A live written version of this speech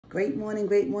Great morning,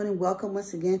 great morning. Welcome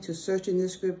once again to Searching the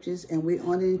Scriptures, and we're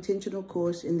on an intentional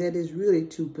course, and that is really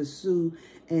to pursue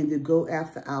and to go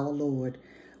after our Lord.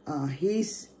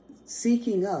 He's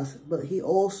seeking us, but he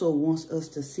also wants us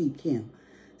to seek him.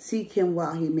 Seek him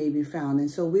while he may be found.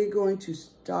 And so we're going to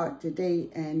start today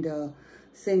and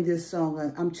sing this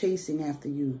song, I'm chasing after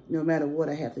you. No matter what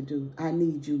I have to do, I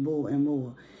need you more and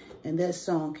more. And that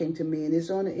song came to me, and it's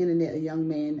on the internet, a young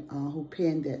man who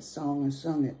penned that song and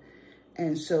sung it.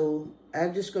 And so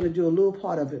I'm just going to do a little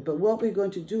part of it. But what we're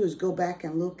going to do is go back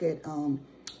and look at,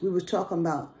 we were talking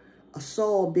about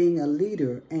Saul being a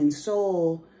leader, and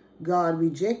Saul, God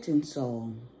rejecting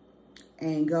Saul.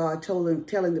 And God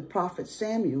telling the prophet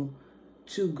Samuel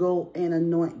to go and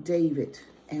anoint David.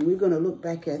 And we're going to look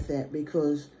back at that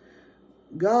because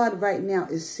God right now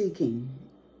is seeking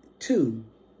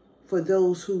for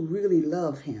those who really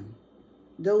love him.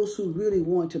 Those who really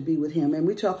want to be with him. And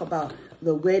we talk about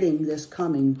the wedding that's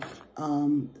coming,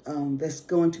 that's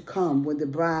going to come when the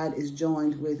bride is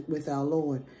joined with our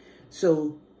Lord.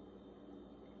 So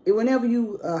whenever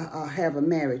you have a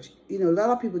marriage, you know, a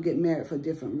lot of people get married for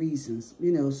different reasons.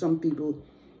 You know, some people,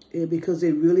 because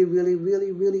they're really, really,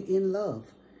 really, really in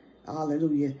love.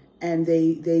 Hallelujah. And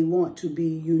they want to be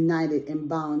united and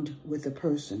bound with a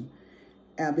person.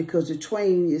 Because the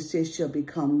twain, it says, shall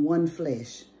become one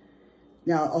flesh.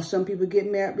 Now, or some people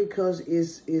get married because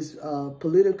it's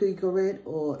politically correct,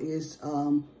 or is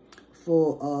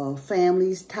for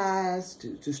families ties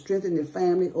to strengthen the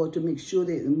family, or to make sure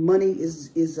that money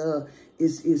stays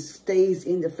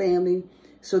in the family.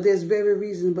 So there's very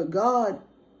reasons, but God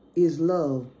is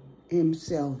love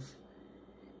himself,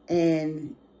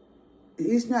 and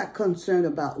he's not concerned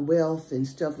about wealth and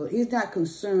stuff. He's not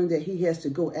concerned that he has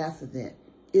to go after that.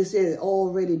 It says it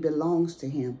already belongs to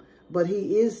him. But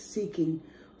he is seeking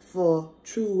for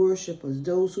true worshipers,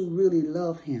 those who really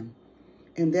love him.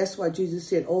 And that's why Jesus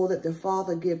said, all that the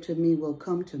Father give to me will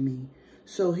come to me.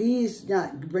 So he's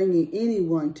not bringing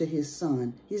anyone to his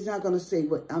son. He's not going to say,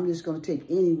 well, I'm just going to take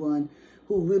anyone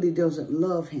who really doesn't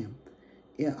love him.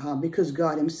 Because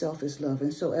God himself is love.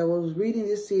 And so I was reading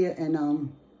this here,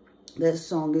 and that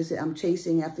song, it said, I'm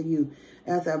chasing after you.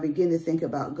 After I begin to think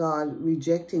about God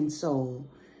rejecting Saul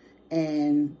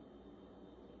and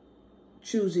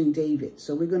choosing David.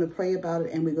 So we're going to pray about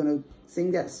it, and we're going to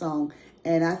sing that song.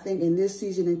 And I think in this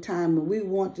season and time, when we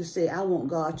want to say, I want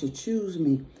God to choose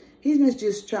me, he's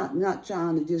just not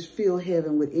trying to just fill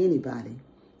heaven with anybody.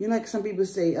 You know, like some people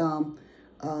say, you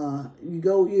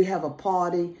have a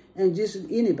party and just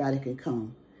anybody can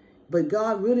come. But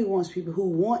God really wants people who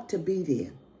want to be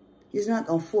there. He's not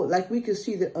going to force, like we could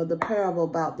see the parable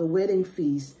about the wedding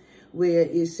feast, where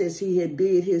it says he had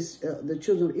bid the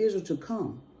children of Israel to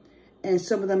come. And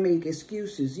some of them make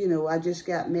excuses. You know, I just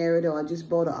got married, or I just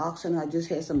bought an oxen, I just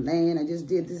had some land, I just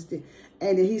did this.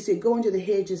 And then he said, go into the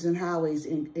hedges and highways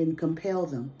and compel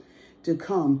them to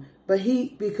come. But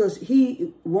because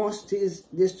he wants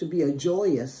this to be a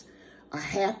joyous, a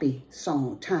happy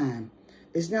time.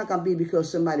 It's not going to be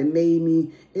because somebody made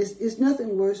me. It's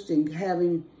nothing worse than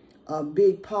having a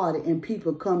big party and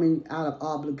people coming out of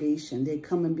obligation. They're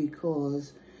coming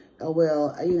because,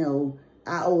 well, you know,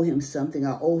 I owe him something,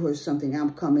 I owe her something,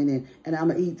 I'm coming in and I'm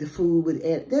going to eat the food with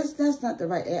it. That's not the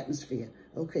right atmosphere,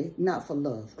 okay? Not for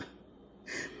love.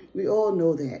 We all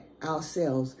know that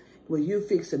ourselves. When you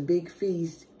fix a big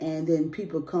feast and then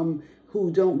people come who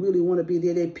don't really want to be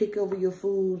there, they pick over your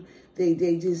food, they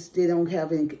don't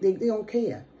have any, they don't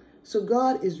care. So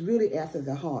God is really after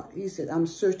the heart. He said, I'm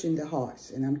searching the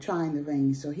hearts and I'm trying the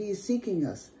reins. So he is seeking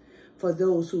us for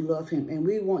those who love him. And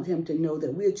we want him to know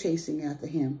that we're chasing after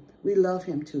him. We love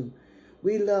him too.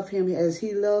 We love him as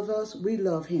he loved us. We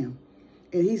love him.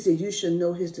 And he said, you should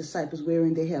know his disciples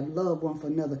wherein they have love one for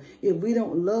another. If we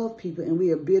don't love people and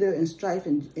we are bitter and strife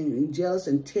and jealous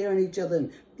and tearing each other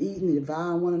and eating and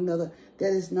devouring one another,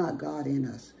 that is not God in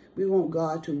us. We want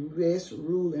God to rest,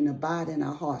 rule, and abide in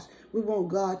our hearts. We want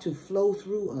God to flow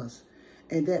through us.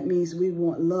 And that means we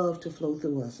want love to flow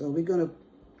through us. So we're going to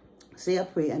say a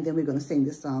prayer, and then we're going to sing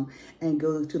this song and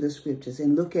go to the scriptures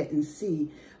and look at and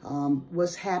see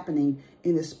what's happening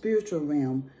in the spiritual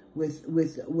realm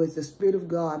with the Spirit of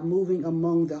God moving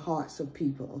among the hearts of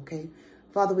people, okay?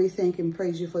 Father, we thank and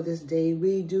praise you for this day.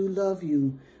 We do love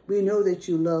you. We know that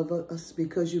you love us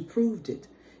because you proved it.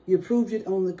 You proved it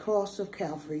on the cross of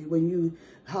Calvary when you,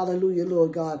 hallelujah,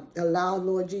 Lord God, allowed,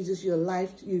 Lord Jesus, your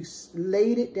life. You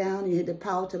laid it down. You had the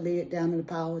power to lay it down and the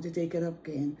power to take it up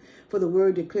again. For the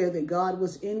word declared that God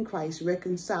was in Christ,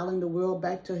 reconciling the world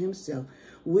back to himself.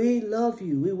 We love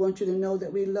you. We want you to know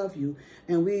that we love you.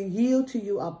 And we yield to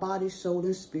you our body, soul,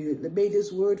 and spirit. May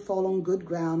this word fall on good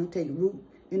ground and take root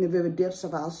in the very depths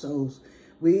of our souls.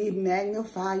 We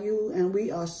magnify you, and we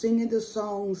are singing the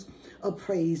songs of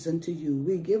praise unto you.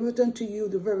 We give it unto you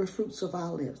the very fruits of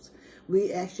our lips.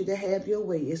 We ask you to have your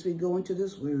way as we go into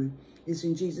this word. It's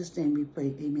in Jesus' name we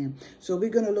pray, amen. So we're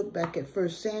going to look back at 1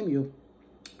 Samuel,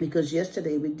 because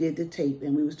yesterday we did the tape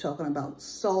and we was talking about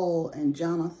Saul and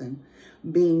Jonathan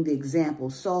being the example.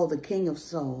 Saul, the king of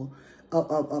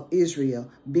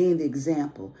Israel, being the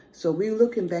example. So we're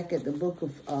looking back at the book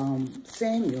of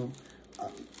Samuel,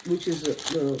 which is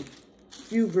the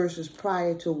few verses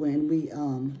prior to when we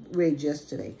read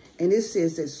yesterday. And it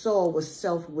says that Saul was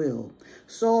self-willed.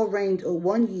 Saul reigned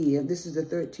 1 year. This is the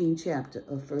 13th chapter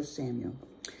of 1 Samuel.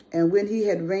 And when he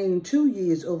had reigned 2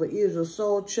 years over Israel,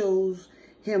 Saul chose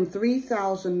him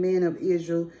 3,000 men of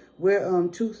Israel,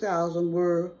 whereof 2,000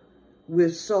 were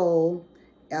with Saul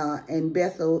and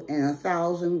Bethel, and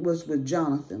 1,000 was with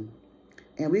Jonathan.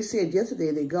 And we said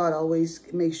yesterday that God always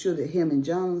makes sure that him and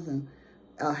Jonathan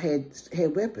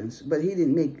had weapons, but he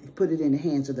didn't put it in the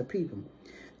hands of the people.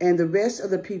 And the rest of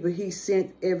the people he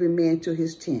sent every man to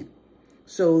his tent.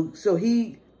 So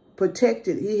he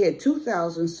protected. He had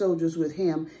 2,000 soldiers with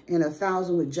him and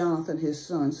 1,000 with Jonathan, his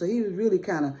son. So he was really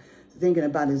kind of thinking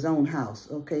about his own house,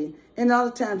 okay? And a lot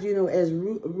of times, you know, as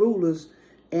rulers,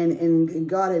 and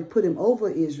God had put him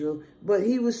over Israel, but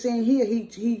he was saying here,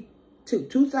 he took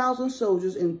 2,000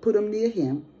 soldiers and put them near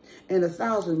him, and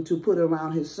 1,000 to put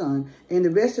around his son. And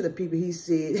the rest of the people, he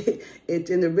said,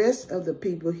 and the rest of the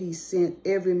people he sent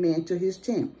every man to his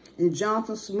tent. And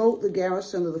Jonathan smote the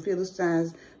garrison of the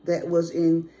Philistines that was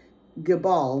in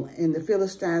Gilgal, and the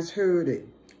Philistines heard it.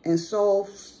 And Saul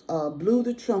blew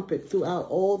the trumpet throughout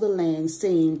all the land,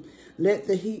 saying, let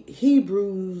the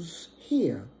Hebrews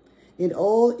hear. And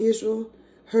all Israel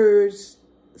heard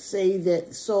say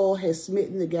that Saul had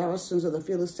smitten the garrisons of the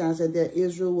Philistines, and that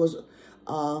Israel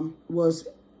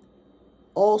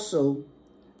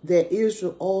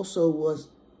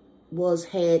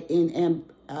had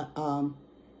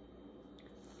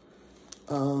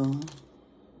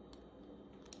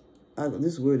in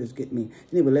this word is getting me.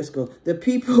 Anyway, let's go. The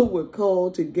people were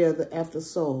called together after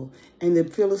Saul, and the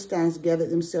Philistines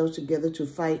gathered themselves together to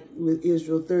fight with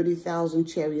Israel, 30,000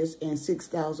 chariots and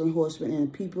 6,000 horsemen,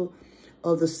 and the people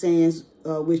of the sands,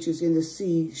 which is in the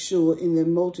sea shore, in the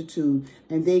multitude.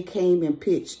 And they came and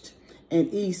pitched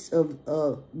and east of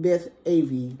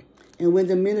Beth-aven. And when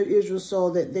the men of Israel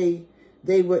saw that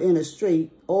they were in a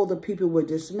strait, all the people were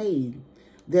dismayed,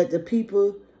 that the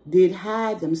people did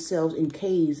hide themselves in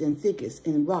caves and thickets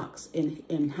and rocks and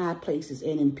in high places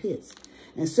and in pits.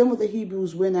 And some of the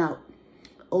Hebrews went out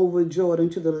over Jordan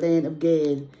to the land of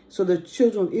Gad. So the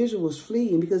children of Israel was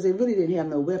fleeing because they really didn't have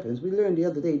no weapons. We learned the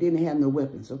other day they didn't have no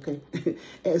weapons, okay?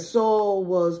 But Saul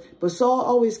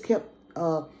always kept,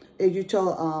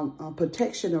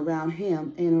 protection around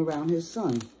him and around his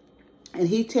son. And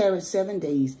he tarried 7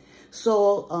 days.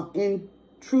 Saul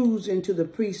intrudes into the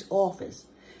priest's office.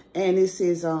 And it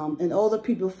says, and all the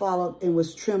people followed and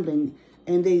was trembling.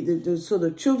 And so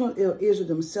the children of Israel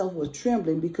themselves was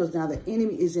trembling because now the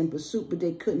enemy is in pursuit, but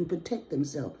they couldn't protect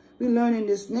themselves. We learn in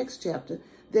this next chapter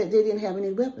that they didn't have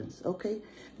any weapons, okay?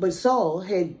 But Saul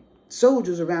had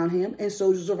soldiers around him and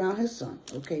soldiers around his son,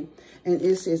 okay? And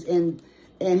it says, and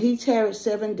he tarried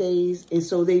 7 days, and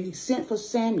so they sent for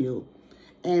Samuel,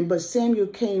 but Samuel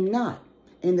came not,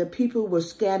 and the people were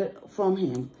scattered from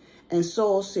him. And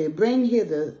Saul said, bring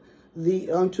hither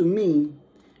unto me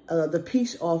the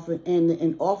peace offering,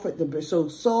 and offered the bread. So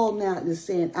Saul now is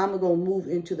saying, I'm going to move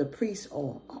into the priest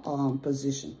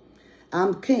position.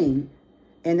 I'm king,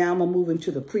 and now I'm going to move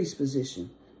into the priest position.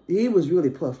 He was really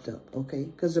puffed up, okay?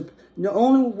 Because the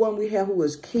only one we have who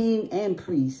is king and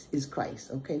priest is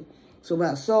Christ, okay? So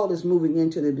now Saul is moving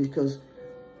into it because,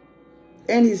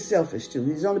 and he's selfish too.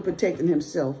 He's only protecting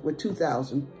himself with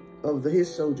 2,000 of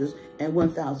his soldiers and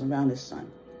 1,000 around his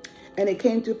son. And it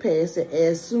came to pass that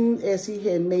as soon as he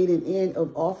had made an end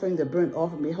of offering the burnt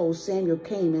offering, behold, Samuel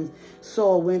came, and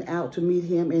Saul went out to meet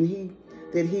him, and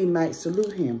that he might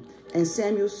salute him. And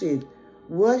Samuel said,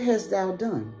 what hast thou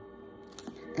done?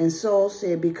 And Saul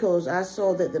said, because I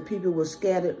saw that the people were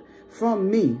scattered from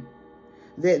me,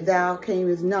 that thou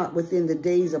camest not within the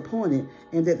days appointed,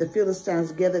 and that the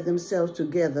Philistines gathered themselves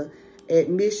together at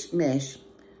Michmash.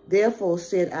 Therefore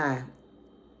said I,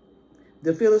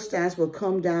 the Philistines will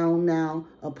come down now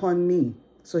upon me.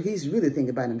 So he's really thinking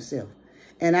about himself.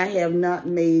 And I have not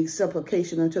made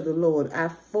supplication unto the Lord. I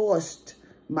forced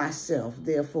myself,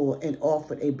 therefore, and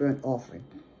offered a burnt offering.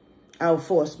 I'll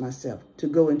force myself to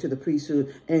go into the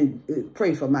priesthood and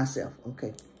pray for myself,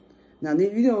 okay? Now,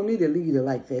 you don't need a leader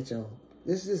like that, y'all.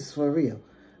 This is for real.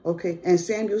 Okay, and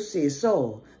Samuel said,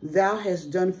 Saul, thou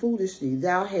hast done foolishly.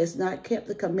 Thou hast not kept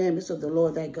the commandments of the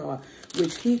Lord thy God,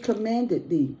 which he commanded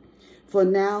thee. For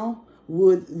now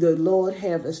would the Lord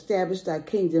have established thy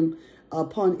kingdom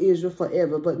upon Israel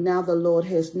forever. But now the Lord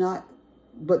has not,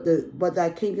 but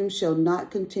thy kingdom shall not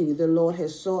continue. The Lord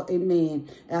has sought a man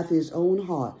after his own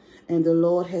heart, and the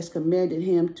Lord has commanded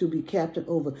him to be captain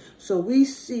over. So we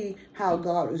see how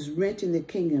God is renting the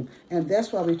kingdom. And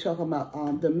that's why we're talking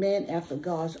about the man after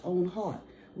God's own heart,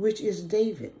 which is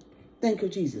David. Thank you,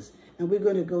 Jesus. And we're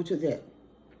going to go to that.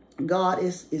 God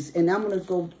is, and I'm going to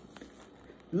go,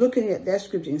 looking at that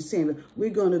scripture in Samuel, we're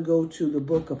going to go to the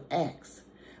book of Acts.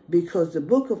 Because the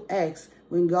book of Acts,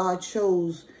 when God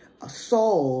chose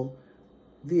Saul,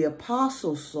 the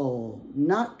apostle Saul,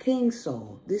 not King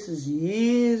Saul. This is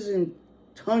years and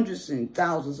hundreds and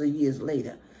thousands of years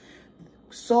later.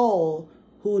 Saul,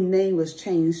 whose name was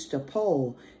changed to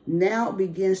Paul, now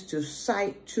begins to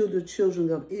cite to the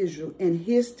children of Israel in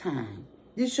his time.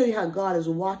 This shows you how God is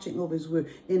watching over his word.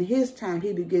 In his time,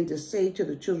 he began to say to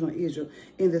the children of Israel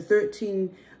in the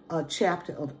 13th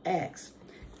chapter of Acts.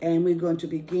 And we're going to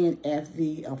begin at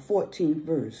the 14th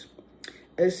verse.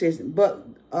 It says, but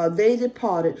they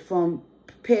departed from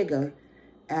Pega,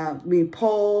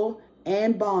 Paul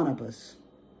and Barnabas.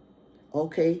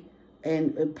 Okay.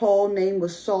 And Paul's name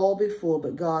was Saul before,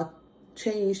 but God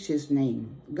changed his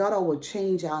name. God will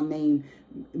change our name,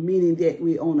 meaning that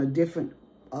we're on a different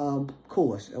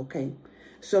course. Okay.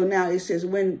 So now it says,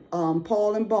 when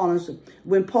Paul and Barnabas,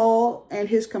 when Paul and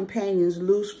his companions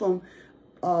loosed from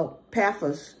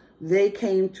Paphos, they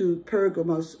came to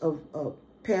Pergamos of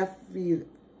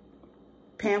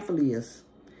Pamphylius,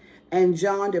 and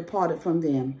John departed from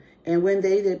them. And when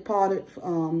they departed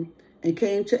and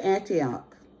came to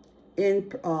Antioch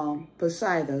in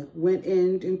Pisidia, went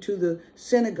into the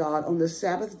synagogue on the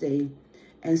Sabbath day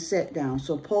and sat down.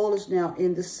 So Paul is now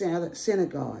in the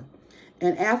synagogue.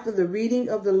 And after the reading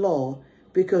of the law,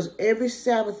 because every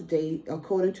Sabbath day,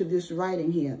 according to this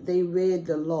writing here, they read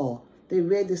the law. They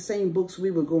read the same books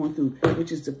we were going through,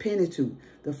 which is the Pentateuch,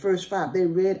 the first 5. They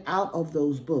read out of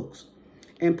those books.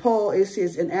 And Paul, it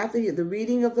says, and after the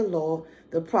reading of the law,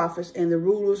 the prophets and the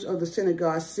rulers of the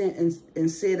synagogue sent and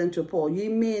said unto Paul, ye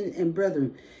men and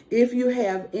brethren, if you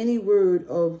have any word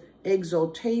of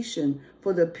exaltation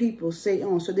for the people, say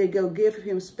on. So they go give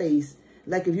him space.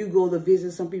 Like if you go to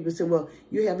visit, some people say, well,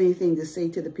 you have anything to say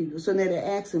to the people. So now they're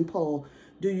asking Paul,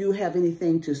 do you have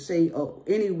anything to say or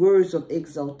any words of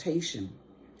exaltation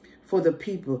for the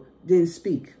people? Then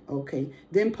speak. Okay.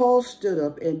 Then Paul stood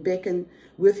up and beckoned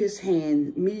with his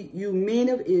hand, you men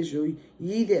of Israel,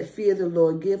 ye that fear the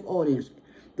Lord, give audience.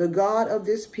 The God of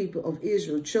this people of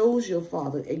Israel chose your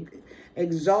father,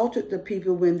 exalted the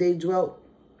people when they dwelt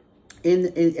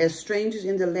as strangers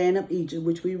in the land of Egypt,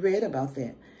 which we read about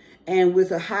that. And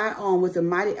with a high arm, with a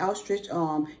mighty outstretched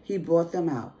arm, he brought them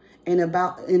out. And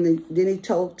then he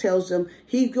tells them,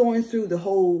 he's going through the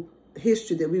whole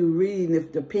history that we were reading,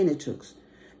 the Pentateuch.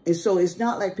 And so it's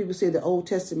not like people say the Old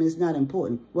Testament is not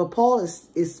important. Well, Paul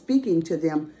is speaking to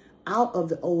them out of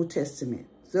the Old Testament.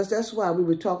 So that's why we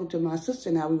were talking to my sister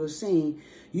and I, we were saying,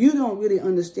 you don't really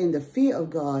understand the fear of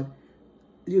God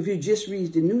if you just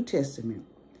read the New Testament.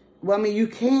 Well, I mean, you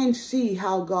can see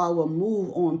how God will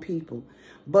move on people.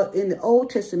 But in the Old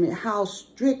Testament, how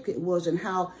strict it was and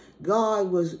how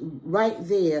God was right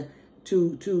there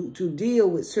to deal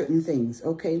with certain things,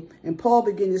 okay? And Paul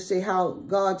began to say how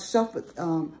God suffered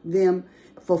them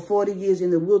for 40 years in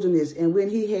the wilderness. And when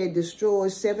he had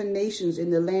destroyed 7 nations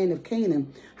in the land of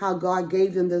Canaan, how God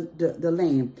gave them the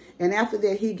land. And after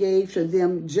that, he gave to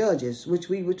them judges, which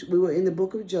we were in the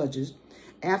book of Judges,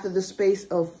 after the space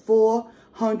of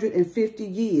 450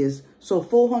 years. So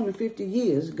 450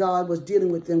 years, God was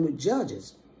dealing with them with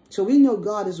judges. So we know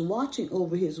God is watching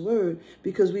over his word,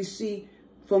 because we see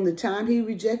from the time he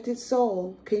rejected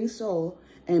Saul, King Saul,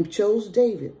 and chose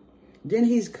David, then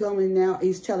he's coming now,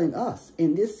 he's telling us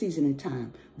in this season and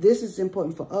time, this is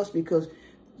important for us because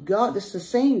God, it's the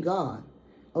same God,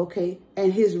 okay?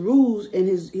 And his rules and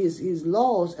his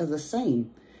laws are the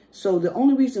same. So the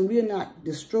only reason we're not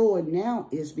destroyed now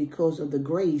is because of the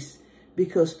grace,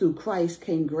 because through Christ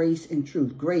came grace and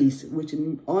truth. Grace, which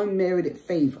is unmerited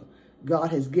favor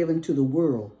God has given to the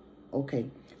world, okay?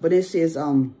 But it says,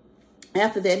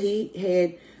 after that, he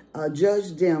had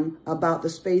judged them about the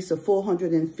space of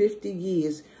 450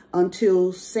 years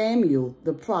until Samuel,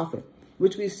 the prophet,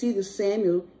 which we see that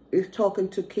Samuel is talking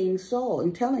to King Saul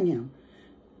and telling him,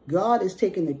 God is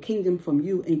taking the kingdom from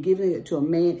you and giving it to a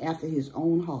man after his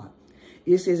own heart.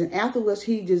 It says, and afterwards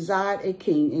he desired a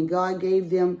king, and God gave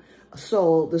them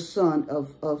Saul, the son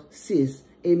of Cis,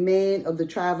 a man of the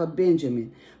tribe of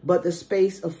Benjamin, but the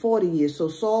space of 40 years. So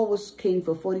Saul was king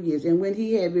for 40 years. And when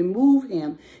he had removed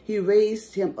him, he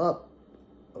raised up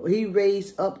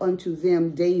unto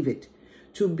them David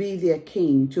to be their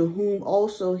king, to whom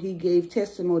also he gave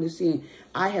testimony, saying,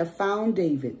 I have found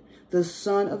David, the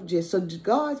son of Jesse. So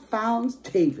God found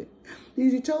David.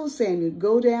 He told Samuel,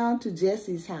 go down to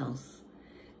Jesse's house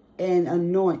and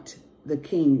anoint the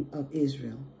king of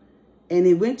Israel. And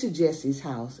he went to Jesse's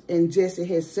house, and Jesse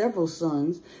had several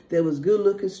sons that was good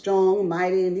looking, strong,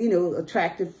 mighty, and,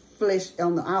 attractive flesh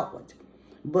on the outward.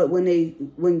 But when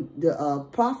the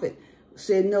prophet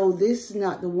said, no, this is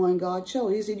not the one God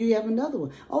chose. He said, you have another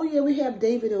one. Oh, yeah, we have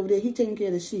David over there. He taking care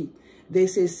of the sheep. They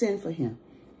said, send for him.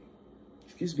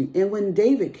 Excuse me. And when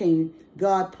David came,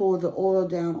 God poured the oil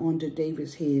down onto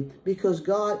David's head, because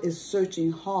God is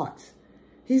searching hearts.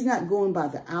 He's not going by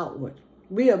the outward.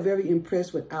 We are very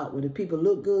impressed with outward. If people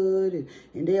look good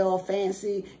and they're all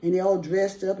fancy and they're all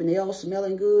dressed up and they're all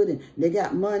smelling good and they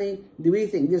got money, do we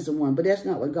think this is the one? But that's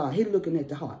not what God, he's looking at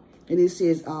the heart. And it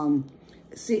says,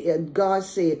 God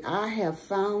said, I have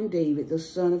found David, the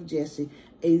son of Jesse,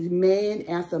 a man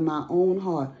after my own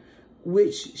heart,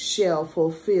 which shall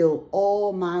fulfill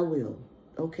all my will.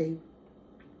 Okay.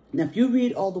 Now, if you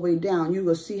read all the way down, you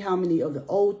will see how many of the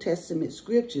Old Testament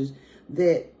scriptures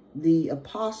that the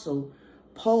apostle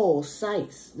Paul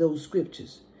cites those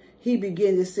scriptures. He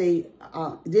began to say,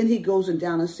 then he goes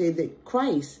down and says that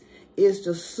Christ is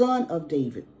the son of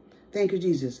David. Thank you,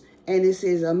 Jesus. And it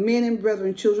says, men and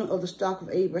brethren, children of the stock of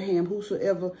Abraham,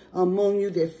 whosoever among you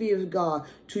that fears God,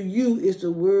 to you is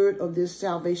the word of this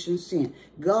salvation sent.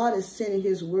 God is sending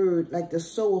his word like the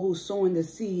sower who's sowing the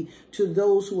seed to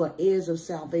those who are heirs of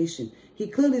salvation. He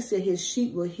clearly said his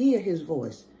sheep will hear his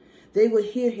voice. They will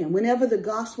hear him. Whenever the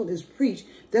gospel is preached,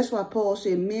 that's why Paul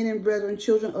said, men and brethren,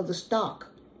 children of the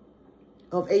stock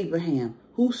of Abraham,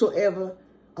 whosoever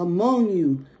among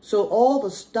you. So all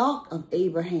the stock of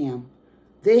Abraham,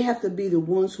 they have to be the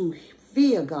ones who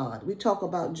fear God. We talk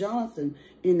about Jonathan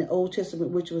in the Old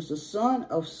Testament, which was the son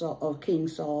of King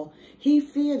Saul. He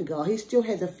feared God. He still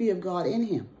had the fear of God in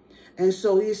him. And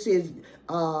so he says,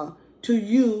 to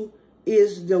you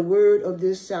is the word of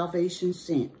this salvation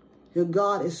sent.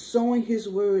 God is sowing his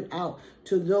word out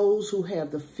to those who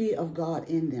have the fear of God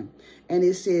in them. And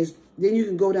it says, then you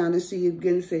can go down and see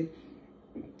again and say,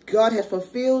 God has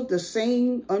fulfilled the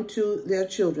same unto their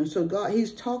children. So God,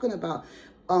 he's talking about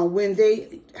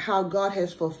how God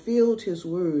has fulfilled his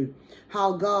word,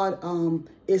 how God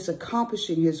is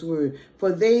accomplishing his word.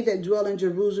 For they that dwell in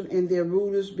Jerusalem and their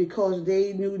rulers, because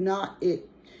they knew not it,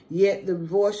 yet the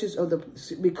voices of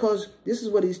because this is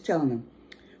what he's telling them.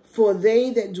 For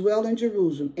they that dwell in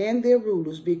Jerusalem and their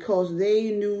rulers, because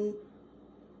they knew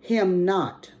him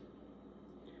not,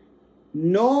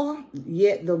 nor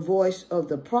yet the voice of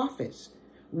the prophets,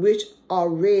 which are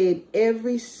read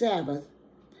every Sabbath.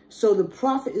 So the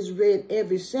prophet is read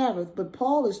every Sabbath, but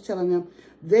Paul is telling them,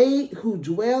 they who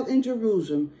dwell in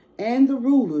Jerusalem and the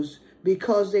rulers,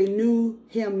 because they knew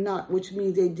him not, which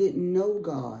means they didn't know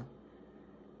God.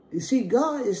 You see,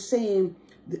 God is saying,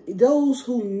 those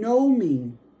who know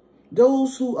me,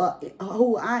 those who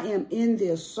I am in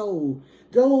their soul,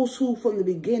 those who from the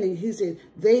beginning, he said,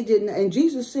 they didn't, and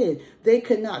Jesus said, they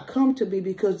could not come to me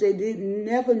because they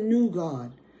never knew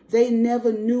God. They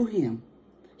never knew him.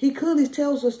 He clearly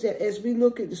tells us that as we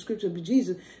look at the scripture of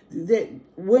Jesus, that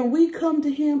when we come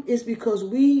to him, it's because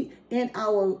we, in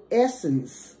our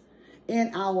essence,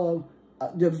 in our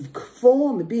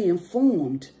being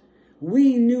formed,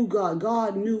 we knew God.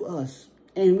 God knew us,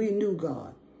 and we knew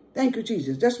God. Thank you,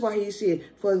 Jesus. That's why he said,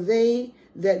 for they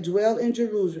that dwell in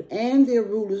Jerusalem and their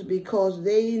rulers, because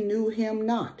they knew him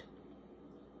not.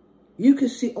 You can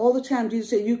see all the time Jesus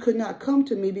said, you could not come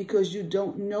to me because you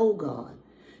don't know God.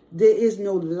 There is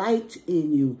no light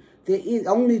in you. There is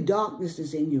only darkness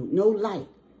is in you, no light.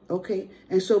 Okay?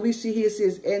 And so we see here it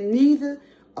says, and neither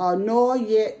nor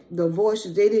yet the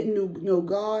voices, they didn't know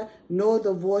God, nor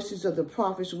the voices of the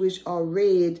prophets, which are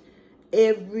read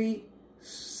every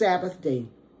Sabbath day.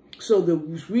 So the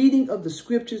reading of the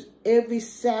scriptures every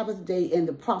Sabbath day and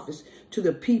the prophets to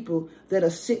the people that are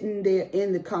sitting there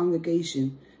in the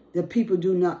congregation, the people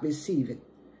do not receive it.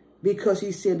 Because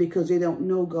he said, because they don't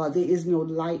know God, there is no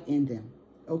light in them.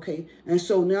 Okay. And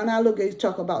so now I look at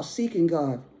talk about seeking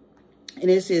God.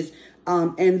 And it says,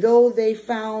 And though they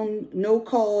found no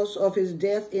cause of his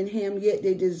death in him, yet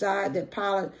they desired that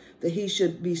Pilate that he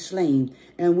should be slain.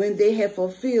 And when they had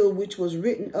fulfilled which was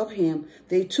written of him,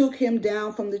 they took him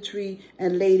down from the tree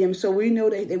and laid him. So we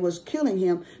know that they was killing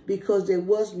him because there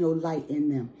was no light in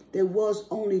them. There was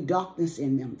only darkness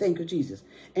in them. Thank you, Jesus.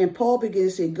 And Paul began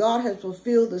to say, God has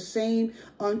fulfilled the same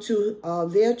unto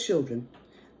their children.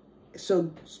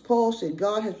 So Paul said,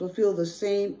 God has fulfilled the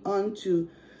same unto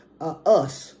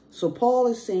us. So Paul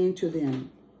is saying to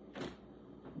them,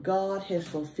 God has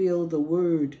fulfilled the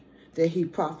word that he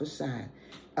prophesied.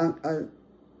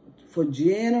 For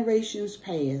generations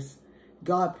past,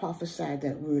 God prophesied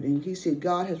that word. And he said,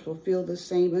 God has fulfilled the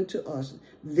same unto us,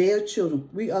 their children.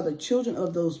 We are the children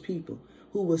of those people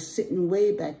who were sitting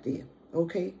way back there.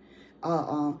 Okay?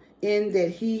 In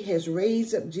that he has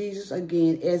raised up Jesus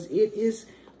again, as it is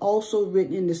also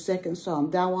written in the second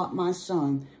Psalm, thou art my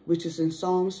son, which is in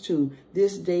Psalms 2,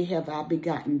 this day have I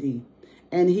begotten thee.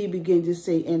 And he began to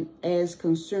say, and as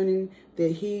concerning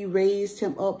that he raised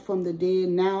him up from the dead,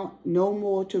 now no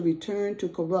more to return to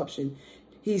corruption.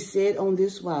 He said on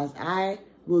this wise, I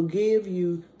will give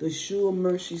you the sure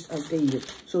mercies of David.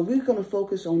 So we're going to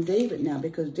focus on David now,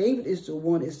 because David is the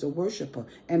one, is the worshiper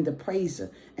and the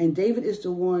praiser. And David is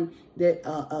the one that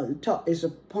is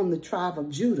upon the tribe of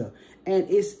Judah. And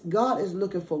God is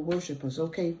looking for worshipers,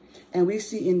 okay? And we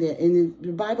see in there, and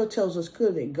the Bible tells us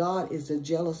clearly that God is a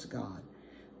jealous God.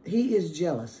 He is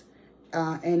jealous.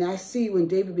 And I see when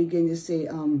David began to say,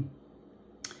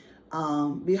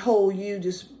 behold,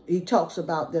 he talks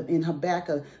about them in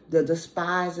Habakkuk, the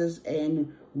despisers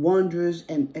and wanderers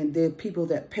and the people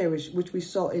that perish, which we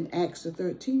saw in Acts the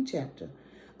 13th chapter.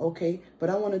 Okay,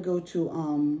 but I want to go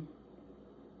to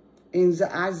in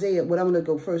Isaiah. What I'm going to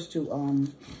go first to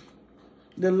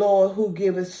the Lord who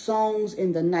giveth songs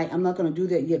in the night. I'm not going to do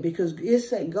that yet, because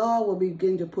it's like God will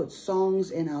begin to put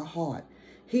songs in our heart.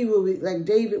 He will be like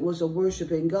David was a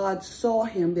worshiper, and God saw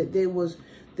him that there was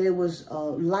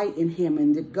light in him,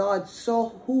 and that God saw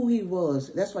who he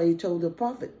was. That's why he told the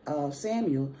prophet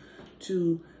Samuel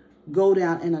to go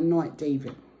down and anoint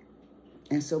David.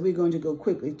 And so we're going to go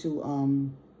quickly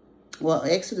to,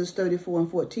 Exodus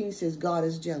 34:14 says, God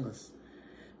is jealous.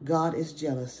 God is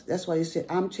jealous. That's why he said,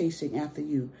 I'm chasing after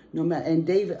you. No matter. And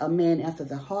David, a man after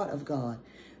the heart of God.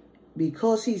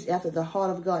 Because he's after the heart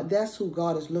of God, that's who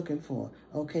God is looking for.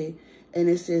 Okay. And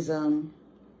it says, I'm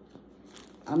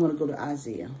going to go to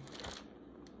Isaiah.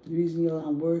 The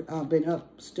reason I've been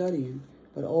up studying,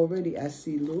 but already I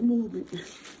see a little movement.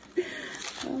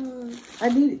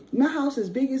 My house,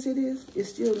 as big as it is, it's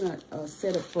still not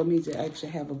set up for me to actually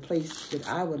have a place that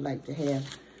I would like to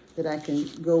have, that I can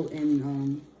go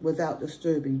in without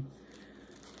disturbing.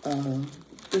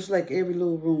 Just like every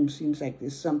little room seems like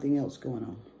there's something else going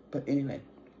on. But anyway,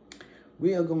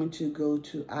 we are going to go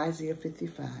to Isaiah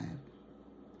 55.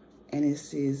 And it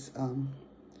says,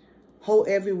 ho,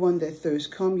 everyone that thirsts,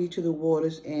 come ye to the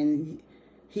waters, and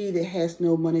he that has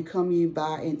no money, come ye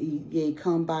buy and eat. Yea,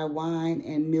 come buy wine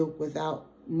and milk without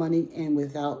money and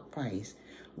without price.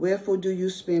 Wherefore do you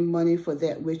spend money for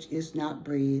that which is not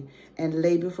bread, and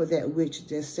labor for that which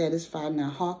does satisfy? Now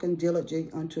hearken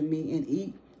diligently unto me, and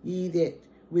eat ye that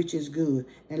which is good,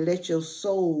 and let your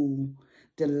soul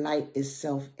delight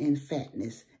itself in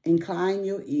fatness. Incline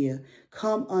your ear,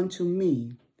 come unto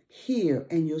me. Hear,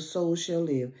 and your soul shall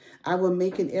live. I will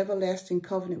make an everlasting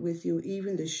covenant with you,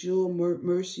 even the sure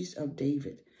mercies of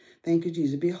David. Thank you,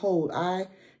 Jesus. Behold, I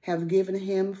have given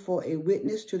him for a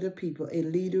witness to the people, a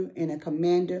leader and a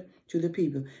commander to the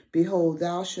people. Behold,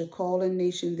 thou shalt call a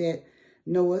nation that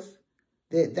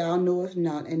thou knowest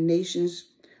not, and nations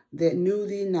that knew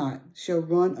thee not shall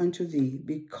run unto thee,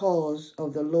 because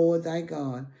of the Lord thy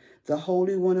God, the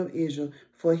Holy One of Israel,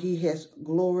 for he has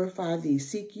glorified thee.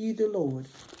 Seek ye the Lord.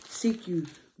 Seek you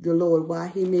the Lord while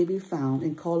he may be found,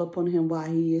 and call upon him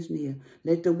while he is near.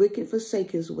 Let the wicked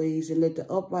forsake his ways, and let the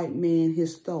upright man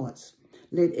his thoughts.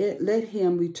 Let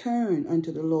him return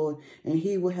unto the Lord, and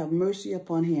he will have mercy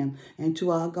upon him, and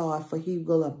to our God, for he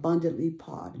will abundantly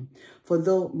pardon. For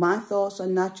though my thoughts are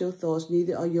not your thoughts,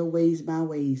 neither are your ways my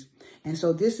ways. And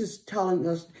so this is telling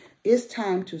us it's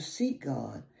time to seek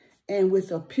God, and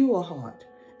with a pure heart,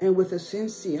 and with a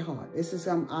sincere heart. This is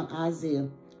on Isaiah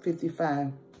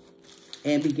 55,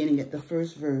 and beginning at the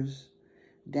first verse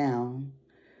down.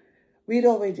 Read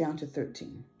all the way down to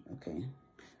 13, okay?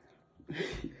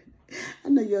 I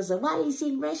know you're saying, why are you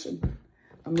sing Russian?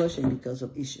 I'm Russian because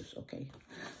of issues, okay?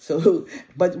 So,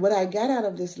 but what I got out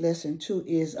of this lesson too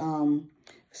is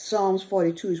Psalms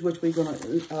 42 is what we're going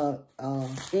to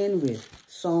end with.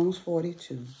 Psalms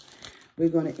 42. We're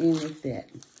going to end with that.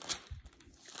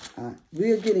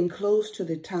 We are getting close to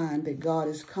the time that God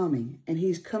is coming, and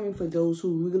he's coming for those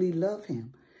who really love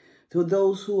him, to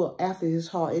those who are after his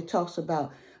heart. It talks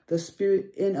about the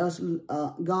spirit in us.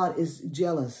 God is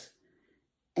jealous,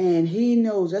 and he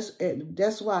knows.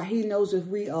 That's why he knows if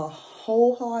we are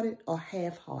wholehearted or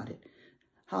half-hearted.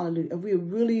 Hallelujah. If we're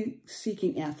really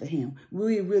seeking after him,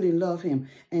 we really love him.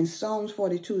 And Psalms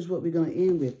 42 is what we're going to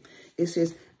end with. It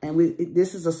says, and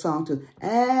this is a song too.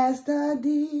 As the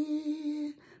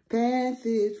deer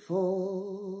panteth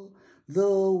for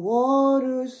the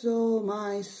water, so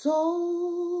my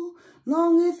soul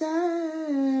longeth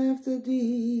after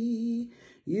thee.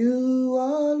 You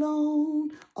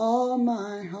alone are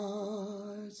my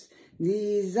heart's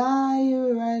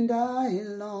desire, and I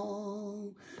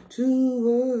long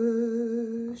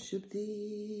to worship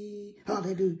thee.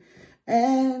 Hallelujah.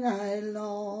 And I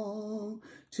long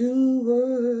to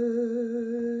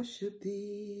worship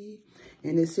thee.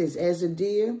 And it says, as the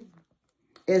deer,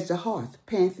 as the hart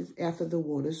panteth after the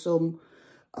water, so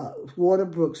water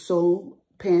brook, so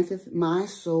panteth my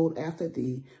soul after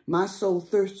thee. My soul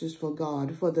thirsteth for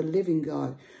God, for the living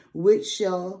God. When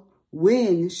shall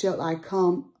I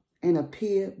come and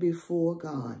appear before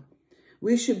God?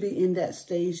 We should be in that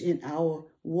stage in our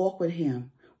walk with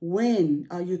him. When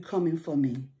are you coming for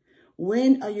me?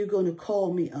 When are you going to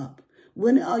call me up?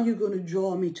 When are you going to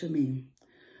draw me to me?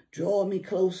 Draw me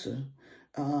closer.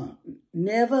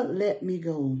 Never let me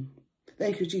go.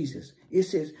 Thank you, Jesus. It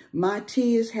says, my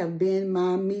tears have been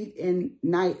my meat and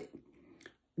night,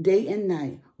 day and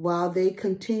night, while they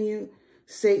continue,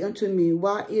 say unto me,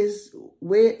 where is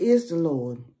the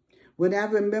Lord? When I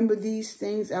remember these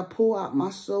things, I pour out my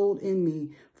soul in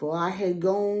me, for I had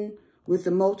gone with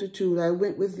the multitude. I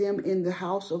went with them in the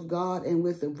house of God, and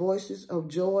with the voices of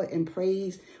joy and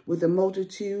praise, with the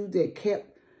multitude that kept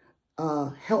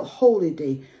holy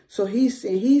day. So he's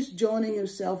saying he's joining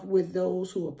himself with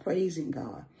those who are praising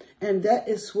God. And that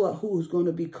is who's going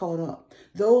to be caught up.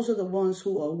 Those are the ones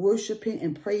who are worshiping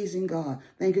and praising God.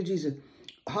 Thank you, Jesus.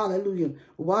 Hallelujah.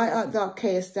 Why art thou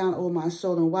cast down, O my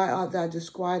soul, and why art thou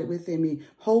disquieted within me?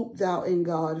 Hope thou in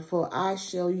God, for I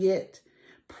shall yet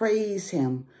praise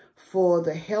him for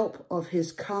the help of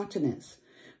his countenance.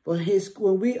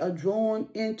 When we are drawn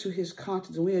into his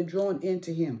countenance, we are drawn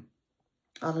into him.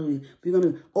 Hallelujah. We're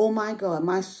going to, oh my God,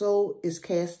 my soul is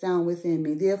cast down within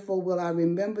me. Therefore will I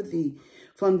remember thee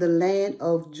from the land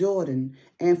of Jordan,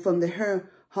 and from the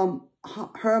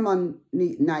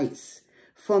Hermonites,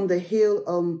 from the hill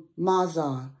of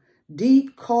Mazar.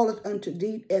 Deep calleth unto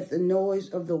deep at the noise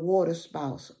of the water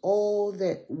spouts. All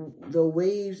that the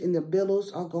waves and the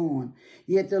billows are gone.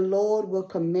 Yet the Lord will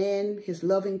command his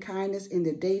loving kindness in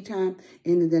the daytime,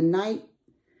 and in the night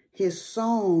his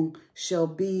song shall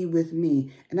be with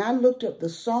me. And I looked up the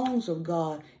songs of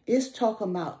God. It's talking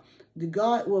about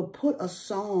God will put a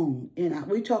song in.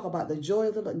 We talk about the joy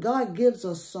of the Lord. God gives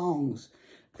us songs.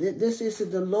 This is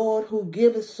the Lord who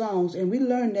gives songs. And we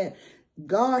learn that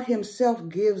God himself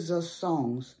gives us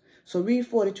songs. So read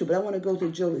 42, but I want to go to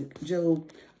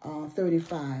Job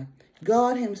 35.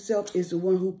 God himself is the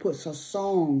one who puts a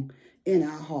song in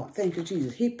our heart. Thank you,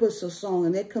 Jesus. He puts a song,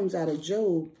 and that comes out of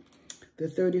Job, the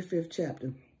 35th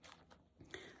chapter.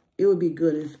 It would be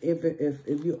good if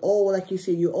you all, like you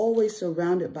said, you're always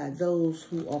surrounded by those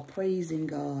who are praising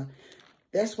God.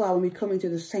 That's why when we come into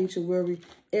the sanctuary,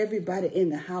 everybody in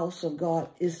the house of God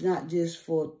is not just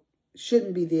for,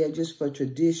 shouldn't be there just for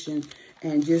tradition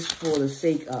and just for the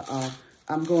sake of,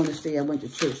 I'm going to say I went to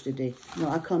church today. No,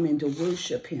 I come in to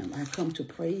worship him. I come to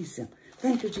praise him.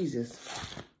 Thank you, Jesus.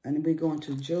 And we're going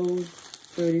to Job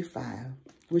 35,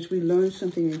 which we learned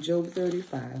something in Job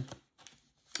 35,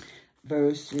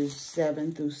 verses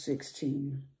 7 through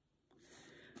 16.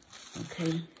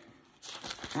 Okay.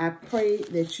 I pray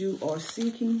that you are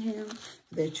seeking him,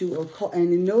 that you are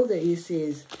and you know that he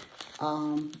says,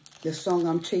 the song,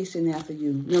 I'm chasing after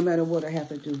you, no matter what I have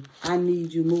to do. I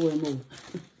need you more and more.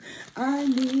 I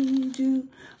need you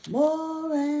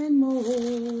more and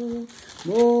more,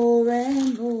 more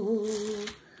and more.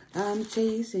 I'm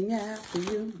chasing after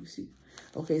you. You see?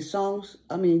 Okay,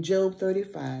 Job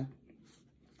 35,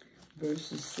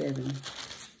 verses 7.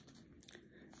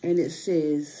 And it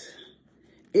says,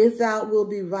 if thou wilt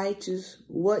be righteous,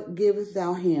 what givest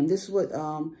thou him? This is what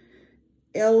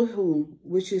Elihu,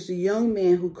 which is the young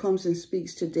man who comes and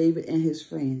speaks to David and his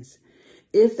friends.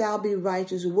 If thou be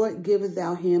righteous, what givest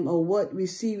thou him, or what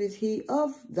receiveth he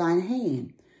of thine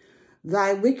hand?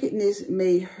 Thy wickedness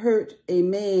may hurt a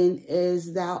man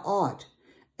as thou art,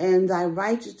 and thy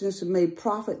righteousness may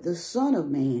profit the Son of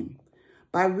Man.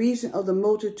 By reason of the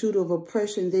multitude of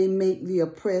oppression, they make the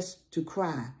oppressed to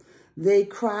cry. They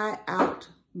cry out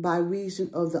by reason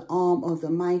of the arm of the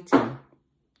mighty.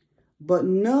 But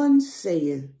none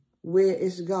saith, where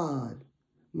is God,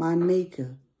 my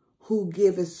maker, who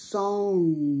giveth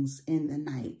songs in the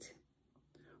night,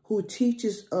 who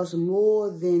teaches us more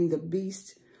than the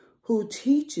beasts, who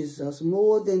teaches us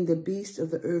more than the beasts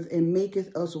of the earth, and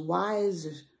maketh us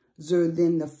wiser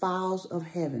than the fowls of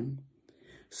heaven.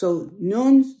 So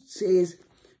none says,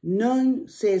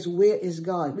 where is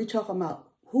God? We're talking about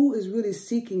who is really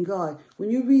seeking God. When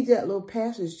you read that little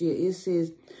passage there, it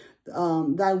says,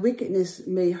 thy wickedness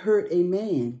may hurt a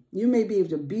man. You may be able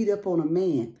to beat up on a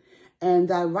man. And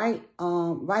thy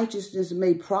righteousness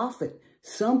may profit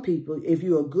some people if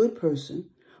you're a good person.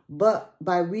 But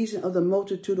by reason of the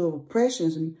multitude of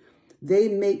oppressions, they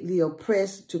make the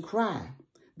oppressed to cry.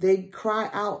 They cry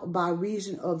out by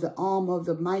reason of the arm of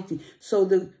the mighty. So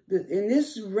in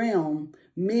this realm,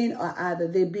 men are either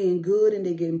they're being good and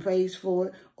they're getting praised for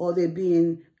it, or they're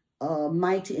being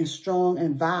mighty and strong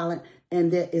and violent,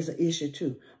 and that is an issue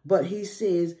too. But he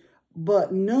says,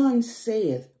 but none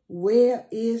saith, where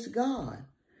is God?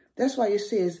 That's why it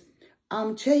says,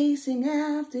 I'm chasing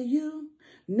after you,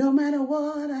 no matter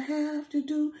what I have to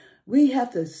do. We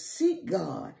have to seek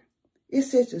God. It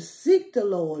says to seek the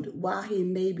Lord while he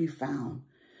may be found.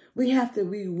 We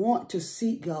want to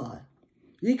seek God.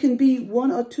 You can be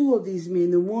one or two of these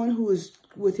men, the one who is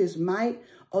with his might,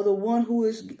 or the one who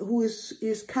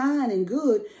is kind and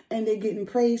good, and they're getting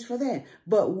praised for that.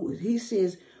 But he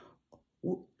says,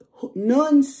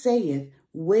 none saith,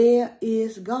 where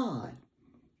is God?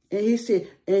 And he said,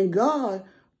 and God,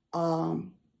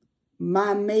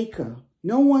 my maker.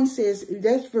 No one says,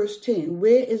 that's verse 10,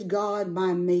 where is God,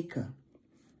 my maker?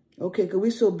 Okay, because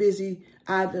we're so busy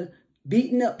either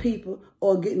beating up people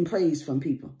or getting praise from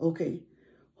people, okay?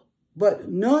 But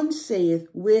none saith,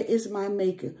 where is my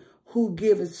maker, who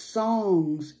giveth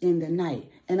songs in the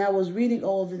night? And I was reading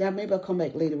all of that. Maybe I'll come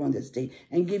back later on this day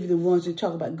and give you the ones that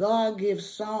talk about God gives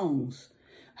songs.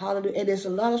 Hallelujah. And there's a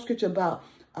lot of scripture about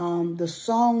the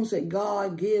songs that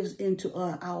God gives into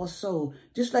our soul.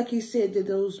 Just like he said to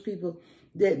those people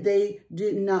that they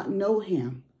did not know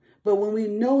him. But when we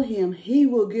know him, he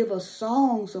will give us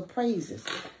songs of praises.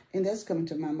 And that's coming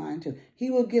to my mind too.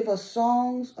 He will give us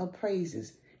songs of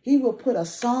praises. He will put a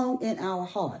song in our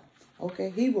heart.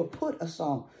 Okay, he will put a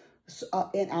song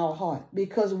in our heart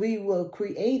because we will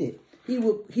create it.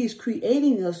 He's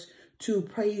creating us to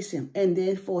praise him, and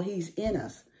therefore he's in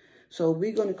us. So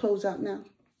we're going to close out now.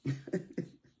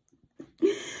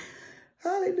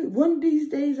 Hallelujah. One of these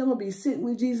days, I'm going to be sitting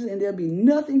with Jesus, and there'll be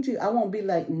nothing I won't be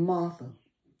like Martha,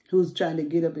 who's trying to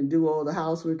get up and do all the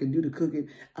housework and do the cooking.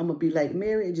 I'm going to be like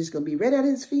Mary and just going to be right at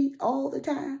his feet all the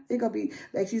time. It's going to be,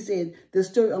 like she said, the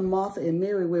story of Martha and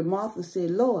Mary, where Martha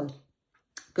said, Lord,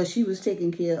 because she was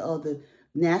taking care of the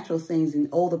natural things and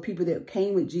all the people that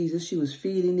came with Jesus. She was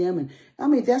feeding them. And I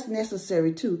mean, that's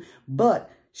necessary too. But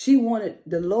she wanted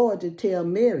the Lord to tell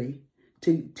Mary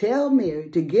to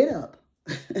get up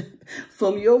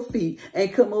from your feet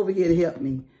and come over here to help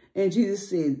me. And Jesus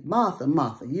said, Martha,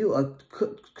 Martha, you are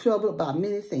troubled about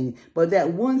many things, but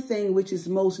that one thing which is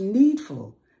most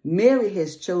needful, Mary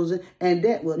has chosen, and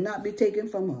that will not be taken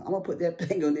from her. I'm going to put that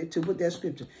thing on there to put that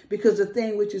scripture. Because the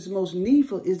thing which is most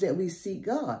needful is that we seek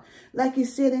God. Like he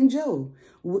said in Job,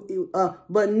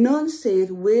 but none saith,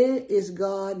 where is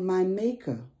God my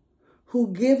maker,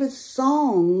 who giveth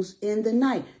songs in the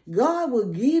night? God will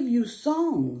give you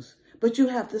songs, but you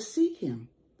have to seek him.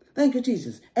 Thank you,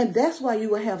 Jesus. And that's why you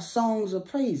will have songs of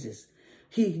praises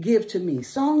he gives to me.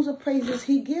 Songs of praises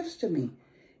he gives to me.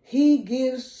 He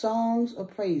gives songs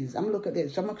of praises. I'm going to look at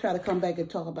this. So I'm going to try to come back and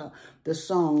talk about the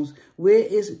songs.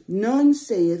 None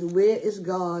saith, where is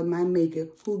God, my maker,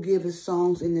 who giveth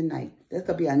songs in the night? That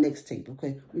could be our next tape,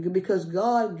 okay? Because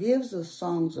God gives us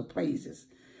songs of praises.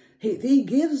 He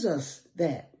gives us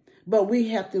that. But we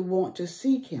have to want to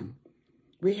seek him.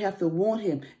 We have to want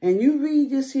him. And you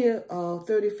read this here,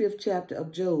 35th chapter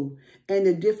of Job, and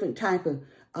the different type of,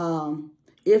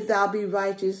 if thou be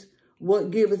righteous,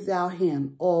 what giveth thou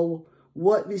him? Or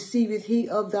what receiveth he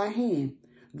of thy hand?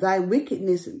 Thy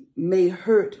wickedness may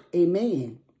hurt a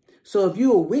man. So if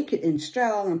you are wicked and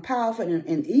strong and powerful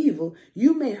and evil,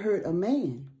 you may hurt a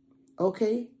man.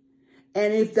 Okay?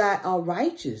 And if thou art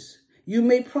righteous, you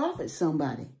may profit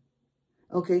somebody.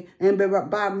 Okay? And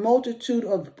by multitude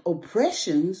of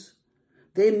oppressions,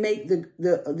 they make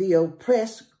the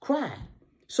oppressed cry.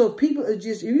 So people are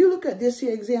just, if you look at this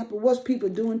here example, what's people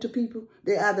doing to people?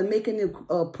 They're either making them,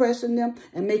 oppressing them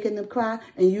and making them cry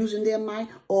and using their might,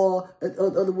 or in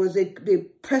other words, they're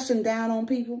pressing down on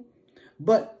people.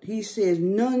 But he says,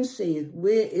 none saith,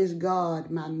 where is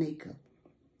God, my maker?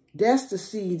 That's the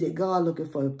seed that God looking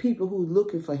for, people who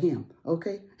looking for him,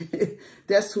 okay?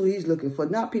 That's who he's looking for,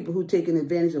 not people who taking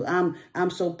advantage of, I'm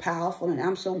so powerful and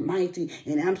I'm so mighty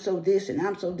and I'm so this and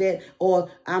I'm so that, or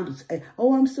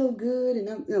I'm so good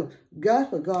and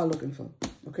God's what God looking for,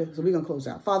 okay? So we're going to close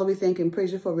out. Father, we thank and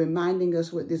praise you for reminding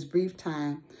us with this brief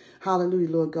time, hallelujah,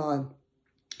 Lord God,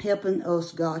 helping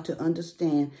us, God, to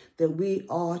understand that we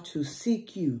are to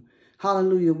seek you.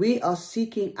 Hallelujah. We are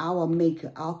seeking our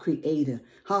maker, our creator.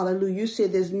 Hallelujah. You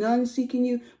said there's none seeking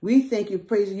you. We thank you,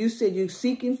 praise you. You said you're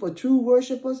seeking for true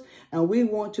worshipers, and we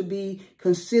want to be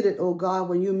considered, oh God,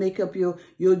 when you make up your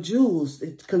jewels.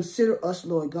 Consider us,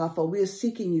 Lord God, for we're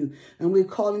seeking you, and we're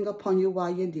calling upon you while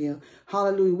you're there.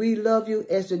 Hallelujah. We love you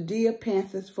as the deer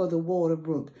panthers for the water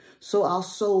brook. So our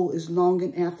soul is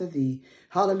longing after thee.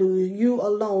 Hallelujah. You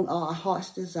alone are our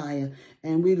heart's desire,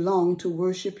 and we long to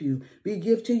worship you. We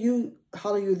give to you,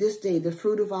 hallelujah, this day the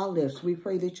fruit of our lips. We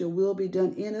pray that your will be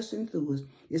done in us and through us.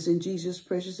 It's in Jesus'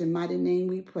 precious and mighty name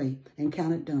we pray and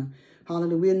count it done.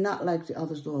 Hallelujah. We're not like the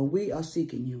others, Lord. We are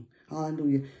seeking you.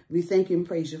 Hallelujah. We thank you and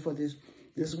praise you for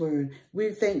this word.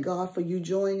 We thank God for you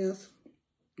joining us.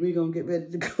 We're going to get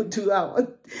ready to go do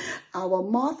our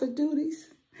Martha duties.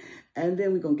 And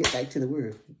then we're going to get back to the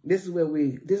word. This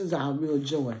is our real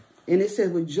joy. And it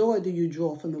says, with joy do you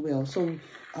draw from the well. So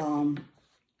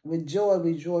with joy,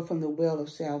 we draw from the well of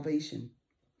salvation.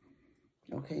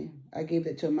 Okay. I gave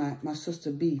that to my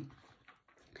sister B,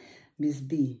 Miss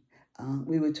B.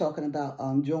 We were talking about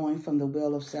drawing from the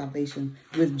well of salvation.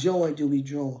 With joy do we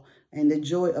draw. And the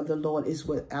joy of the Lord is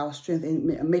what our strength.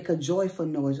 And make a joyful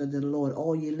noise of the Lord,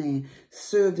 all ye land.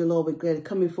 Serve the Lord with gladness.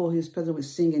 Come before his presence with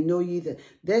singing. Know ye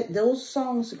that those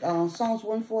songs, Psalms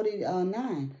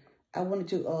 149, I wanted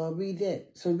to read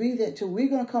that. So read that too. We're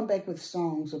going to come back with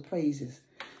songs of praises.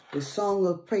 The song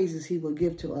of praises he will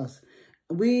give to us.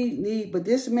 But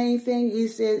this main thing he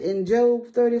said in Job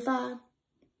 35,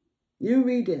 you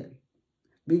read that.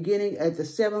 Beginning at the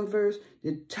 7th verse,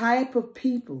 the type of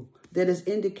people that is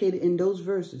indicated in those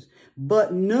verses.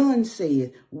 But none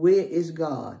saith, where is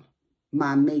God,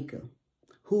 my maker,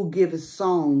 who giveth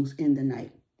songs in the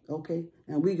night? Okay?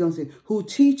 And we're going to say, who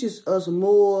teaches us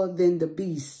more than the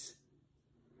beasts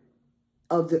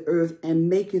of the earth and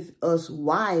maketh us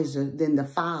wiser than the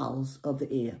fowls of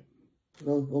the air.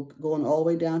 Going all the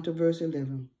way down to verse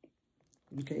 11.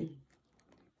 Okay?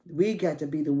 We got to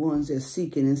be the ones that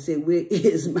seeking and say, where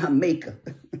is my maker?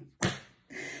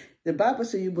 The Bible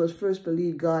says you must first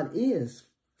believe God is.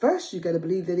 First, you got to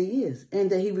believe that he is. And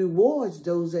that he rewards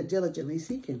those that diligently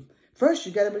seek him. First,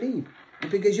 you got to believe.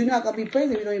 Because you're not going to be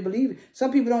praising if you don't even believe it.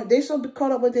 Some people don't. They're so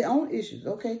caught up with their own issues.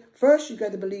 Okay? First, you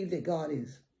got to believe that God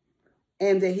is.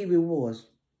 And that he rewards.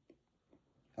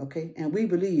 Okay? And we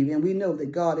believe and we know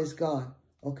that God is God.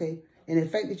 Okay? And the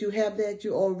fact that you have that,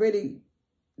 you're already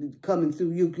coming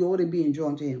through. You're already being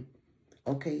drawn to him.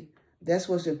 Okay? That's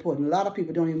what's important. A lot of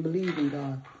people don't even believe in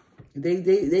God.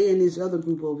 They in this other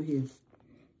group over here.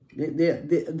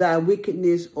 Thy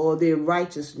wickedness or their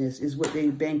righteousness is what they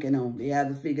banking on. They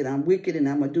either figured I'm wicked and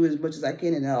I'm going to do as much as I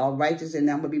can and I'm righteous and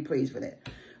I'm going to be praised for that.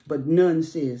 But none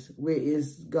says, where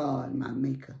is God, my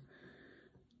maker?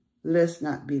 Let's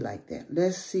not be like that.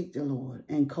 Let's seek the Lord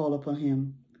and call upon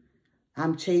him.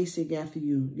 I'm chasing after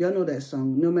you. Y'all know that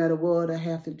song. No matter what I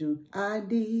have to do, I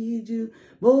need you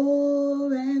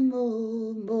more and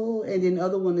more, more. And then the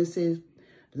other one that says,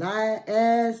 like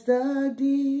as the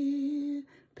deer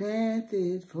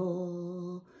panteth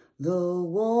for the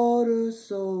water,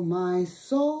 so my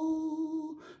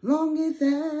soul longeth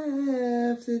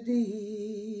after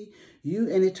thee.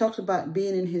 And it talks about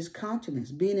being in his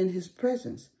countenance, being in his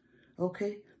presence.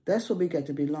 Okay? That's what we got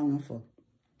to be longing for.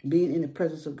 Being in the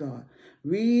presence of God.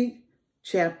 Read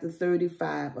chapter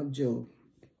 35 of Job.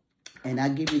 And I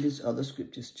give you these other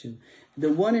scriptures too.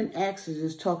 The one in Acts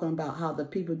is talking about how the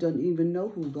people don't even know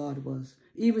who God was.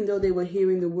 Even though they were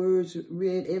hearing the words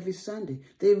read every Sunday.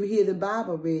 They would hear the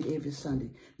Bible read every Sunday.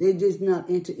 They just not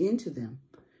enter into them.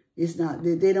 It's not,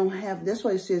 they don't have, that's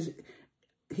why it says,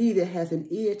 he that hath an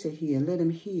ear to hear, let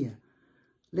him hear.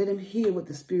 Let him hear what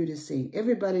the Spirit is saying.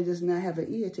 Everybody does not have an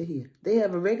ear to hear. They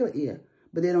have a regular ear,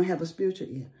 but they don't have a spiritual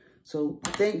ear. So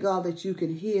thank God that you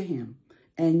can hear him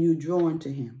and you drawn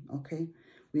to him, okay?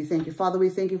 We thank you. Father, we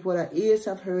thank you for what our ears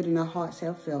have heard and our hearts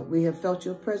have felt. We have felt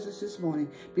your presence this morning.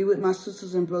 Be with my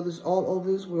sisters and brothers all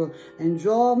over this world and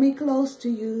draw me close to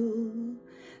you.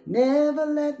 Never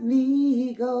let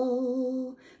me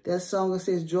go. That song that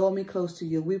says, draw me close to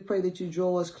you. We pray that you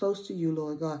draw us close to you,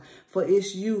 Lord God, for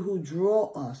it's you who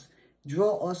draw us.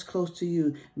 Draw us close to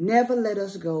you. Never let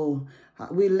us go.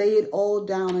 We lay it all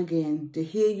down again to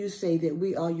hear you say that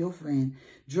we are your friend.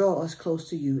 Draw us close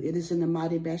to you. It is in the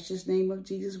mighty matchless name of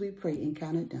Jesus we pray and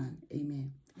count it done.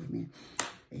 Amen. Amen.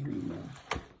 Amen,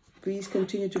 Lord. Please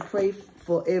continue to pray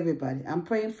for everybody. I'm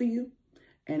praying for you,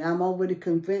 and I'm already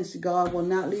convinced God will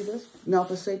not leave us, not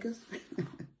forsake us.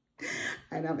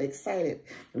 And I'm excited.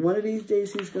 And one of these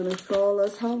days, he's going to call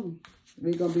us home.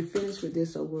 We're going to be finished with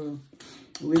this world.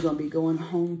 We're going to be going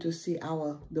home to see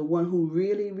the one who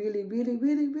really, really, really,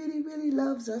 really, really, really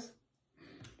loves us.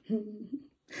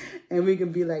 And we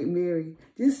can be like Mary,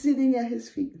 just sitting at his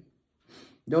feet.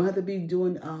 Don't have to be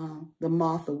doing the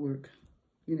Martha work.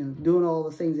 You know, doing all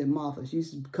the things that Martha. She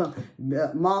used to come.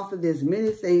 Martha, there's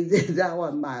many things that I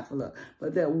wasn't mindful of.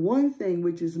 But that one thing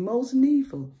which is most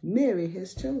needful, Mary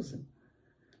has chosen.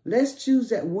 Let's choose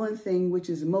that one thing which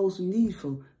is most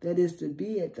needful. That is to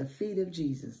be at the feet of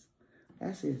Jesus.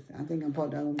 That's it. I think I'm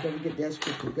going to get that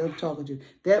scripture. I'm talking to you.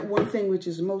 That one thing which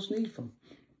is most needful.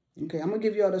 Okay, I'm going to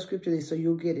give you all the scripture there so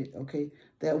you'll get it. Okay,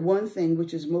 that one thing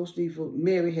which is most needful,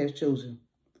 Mary has chosen.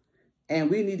 And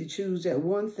we need to choose that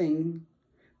one thing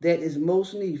that is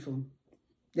most needful.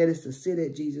 That is to sit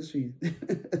at Jesus' feet.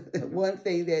 That one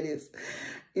thing that is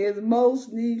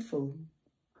most needful.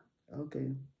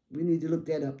 Okay, we need to look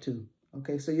that up too.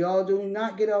 Okay, so y'all do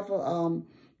not get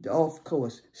off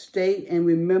course. Stay and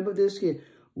remember this here.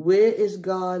 Where is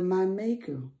God, my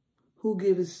maker, who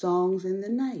gives songs in the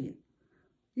night?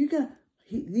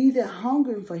 These are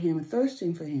hungering for him and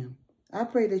thirsting for him. I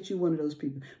pray that you're one of those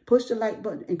people. Push the like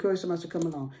button, encourage somebody to come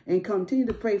along, and continue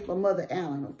to pray for Mother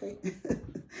Allen, okay?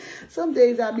 Some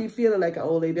days I be feeling like an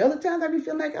old lady. Other times I be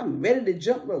feeling like I'm ready to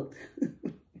jump rope.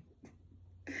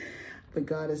 But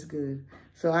God is good.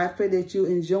 So I pray that you're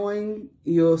enjoying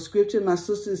your scripture. My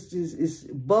sister is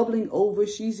bubbling over.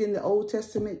 She's in the Old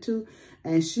Testament too.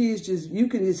 And she's just, you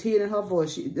can just hear it in her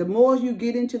voice. The more you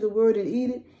get into the word and eat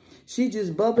it, she's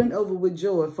just bubbling over with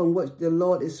joy from what the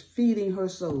Lord is feeding her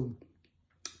soul.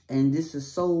 And this is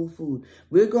soul food.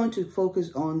 We're going to focus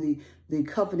on the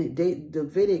covenant,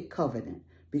 Davidic covenant.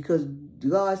 Because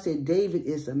God said David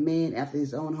is a man after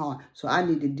his own heart. So I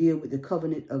need to deal with the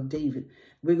covenant of David.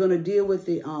 We're going to deal with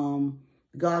the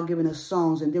God giving us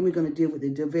songs. And then we're going to deal with the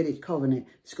Davidic covenant.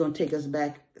 It's going to take us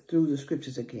back through the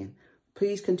scriptures again.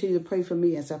 Please continue to pray for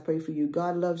me as I pray for you.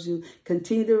 God loves you.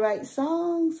 Continue to write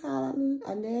songs. Hallelujah.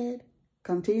 Annette,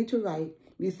 continue to write.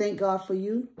 We thank God for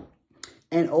you.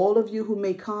 And all of you who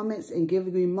make comments and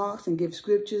give remarks and give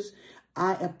scriptures,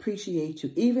 I appreciate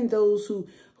you. Even those who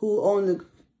on the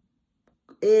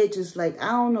edge is like,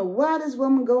 I don't know why this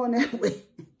woman going that way.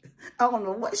 I don't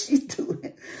know what she's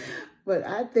doing. But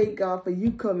I thank God for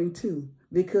you coming too.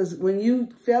 Because when you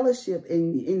fellowship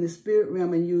in the spirit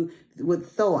realm and you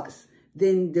with thoughts,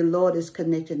 then the Lord is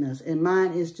connecting us. And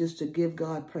mine is just to give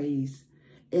God praise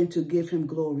and to give him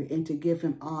glory and to give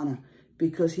him honor.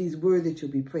 Because he's worthy to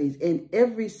be praised. And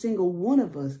every single one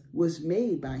of us was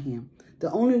made by him.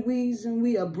 The only reason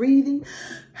we are breathing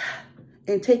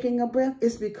and taking a breath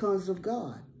is because of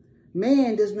God.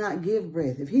 Man does not give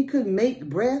breath. If he could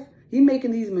make breath, he's making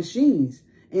these machines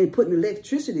and putting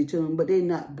electricity to them, but they're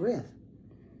not breath.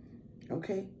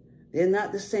 Okay? They're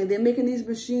not the same. They're making these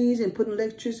machines and putting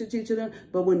electricity to them,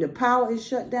 but when the power is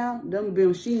shut down, them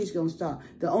machines going to stop.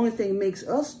 The only thing makes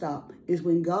us stop is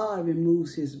when God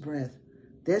removes his breath.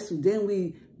 Then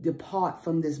we depart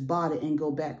from this body and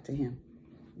go back to him.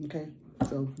 Okay?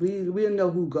 So we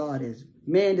know who God is.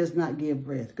 Man does not give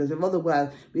breath. Because if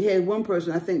otherwise, we had one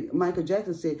person, I think Michael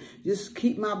Jackson said, just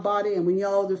keep my body and when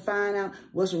y'all to find out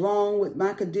what's wrong with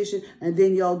my condition, and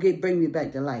then y'all bring me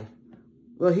back to life.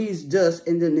 Well, he's dust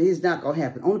and then it's not going to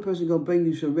happen. Only person going to bring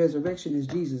you to resurrection is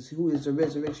Jesus, who is the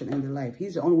resurrection and the life.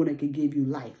 He's the only one that can give you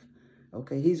life.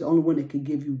 Okay? He's the only one that can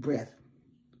give you breath.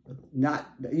 Not,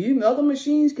 other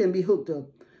machines can be hooked up.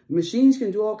 Machines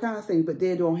can do all kinds of things, but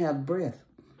they don't have breath.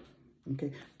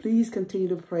 Okay. Please continue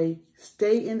to pray.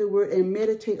 Stay in the word and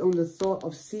meditate on the thought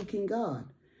of seeking God.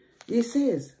 It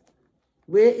says,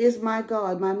 where is my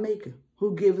God, my maker,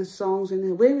 who giveth songs in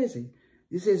the, where is he?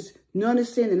 It says, none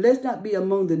is sinning. Let's not be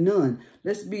among the none.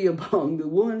 Let's be among the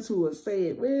ones who are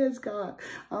saying, where is God?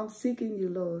 I'm seeking you,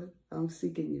 Lord. I'm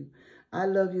seeking you. I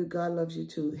love you. God loves you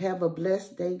too. Have a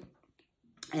blessed day.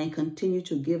 And continue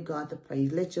to give God the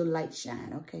praise. Let your light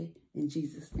shine, okay? In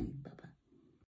Jesus' name. Bye-bye.